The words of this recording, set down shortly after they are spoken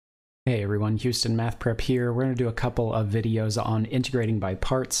Hey everyone, Houston Math Prep here. We're going to do a couple of videos on integrating by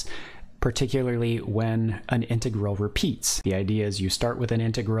parts, particularly when an integral repeats. The idea is you start with an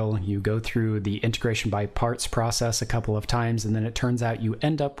integral, you go through the integration by parts process a couple of times, and then it turns out you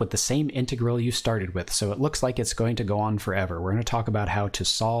end up with the same integral you started with. So it looks like it's going to go on forever. We're going to talk about how to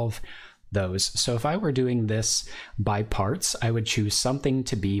solve those. So if I were doing this by parts, I would choose something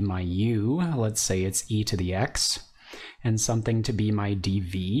to be my u, let's say it's e to the x, and something to be my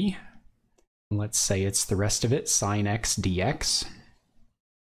dv. Let's say it's the rest of it, sine x dx.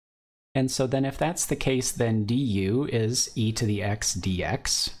 And so then if that's the case, then du is e to the x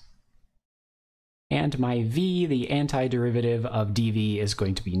dx. And my v, the antiderivative of dv, is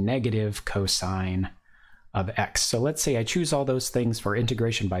going to be negative cosine of x. So let's say I choose all those things for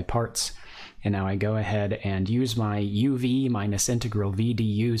integration by parts. And now I go ahead and use my uv minus integral v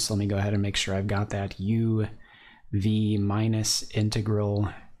du. So let me go ahead and make sure I've got that uv minus integral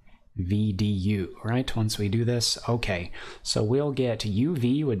v du, right? Once we do this, okay. So we'll get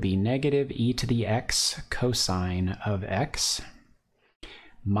uv would be negative e to the x cosine of x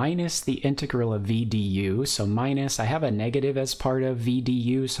minus the integral of v du. So minus, I have a negative as part of v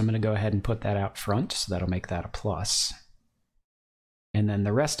du, so I'm going to go ahead and put that out front, so that'll make that a plus. And then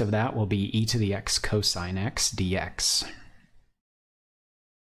the rest of that will be e to the x cosine x dx.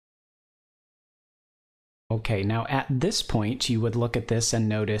 Okay, now at this point, you would look at this and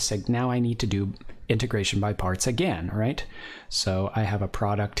notice, like, now I need to do integration by parts again, right? So I have a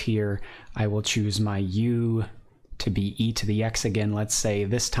product here. I will choose my u to be e to the x again. Let's say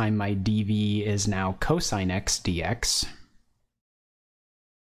this time my dv is now cosine x dx.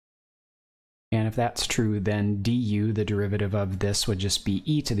 And if that's true, then du, the derivative of this, would just be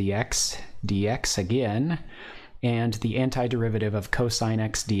e to the x dx again. And the antiderivative of cosine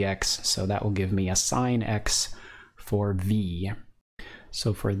x dx, so that will give me a sine x for v.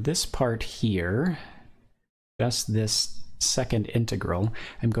 So for this part here, just this second integral,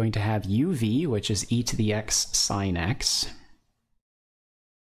 I'm going to have uv, which is e to the x sine x,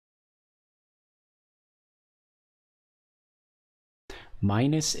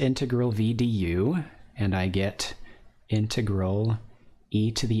 minus integral v du, and I get integral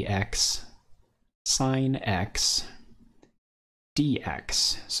e to the x sine x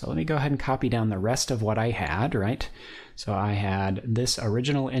dx. So let me go ahead and copy down the rest of what I had, right? So I had this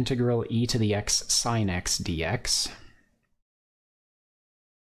original integral e to the x sine x dx.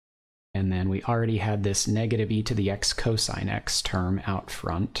 And then we already had this negative e to the x cosine x term out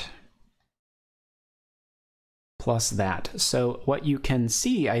front, plus that. So what you can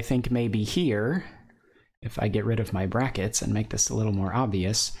see, I think, maybe here, if I get rid of my brackets and make this a little more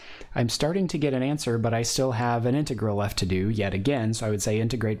obvious, I'm starting to get an answer, but I still have an integral left to do yet again, so I would say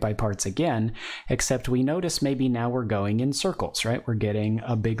integrate by parts again, except we notice maybe now we're going in circles, right? We're getting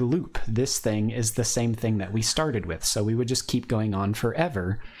a big loop. This thing is the same thing that we started with, so we would just keep going on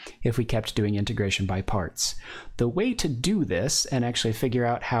forever if we kept doing integration by parts. The way to do this and actually figure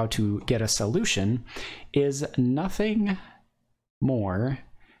out how to get a solution is nothing more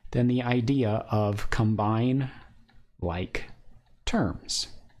than the idea of combine like terms.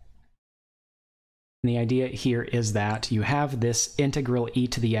 And the idea here is that you have this integral e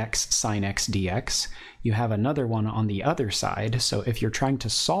to the x sine x dx. You have another one on the other side, so if you're trying to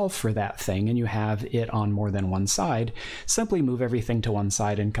solve for that thing and you have it on more than one side, simply move everything to one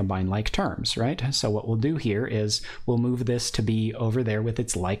side and combine like terms, right? So what we'll do here is we'll move this to be over there with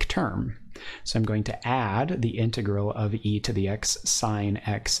its like term. So I'm going to add the integral of e to the x sine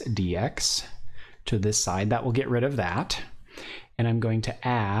x dx to this side. That will get rid of that. And I'm going to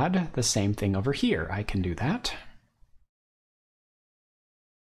add the same thing over here. I can do that.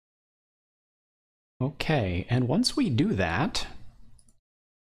 Okay, and once we do that,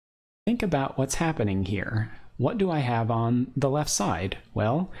 think about what's happening here. What do I have on the left side?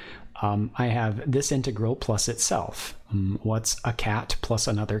 Well, I have this integral plus itself. What's a cat plus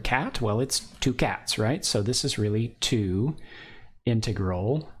another cat? Well, it's two cats, right? So this is really two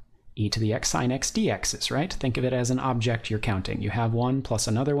integral e to the x sine x dx's, right? Think of it as an object you're counting. You have one plus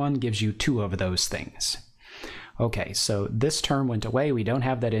another one gives you two of those things. Okay, so this term went away. We don't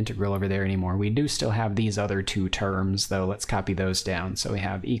have that integral over there anymore. We do still have these other two terms, though. Let's copy those down. So we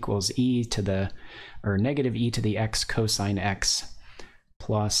have equals e to the, or negative e to the x cosine x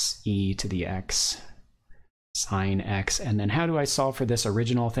plus e to the x sine x. And then how do I solve for this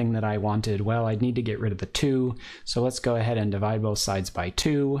original thing that I wanted? Well, I'd need to get rid of the 2. So let's go ahead and divide both sides by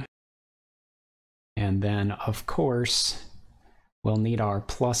 2. And then, of course, we'll need our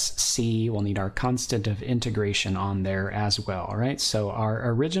plus c, we'll need our constant of integration on there as well, all right? So our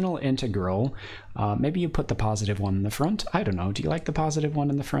original integral, maybe you put the positive one in the front. I don't know, do you like the positive one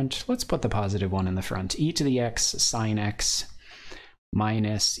in the front? Let's put the positive one in the front. E to the x sine x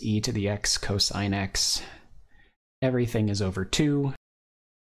minus e to the x cosine x. Everything is over 2.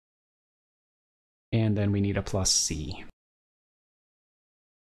 And then we need a plus c.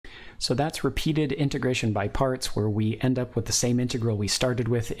 So that's repeated integration by parts, where we end up with the same integral we started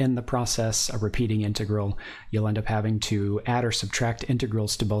with in the process, a repeating integral. You'll end up having to add or subtract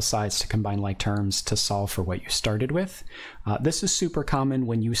integrals to both sides to combine like terms to solve for what you started with. This is super common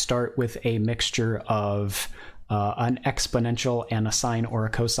when you start with a mixture of an exponential and a sine or a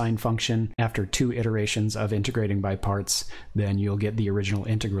cosine function. After 2 iterations of integrating by parts, then you'll get the original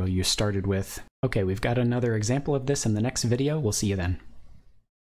integral you started with. Okay, we've got another example of this in the next video. We'll see you then.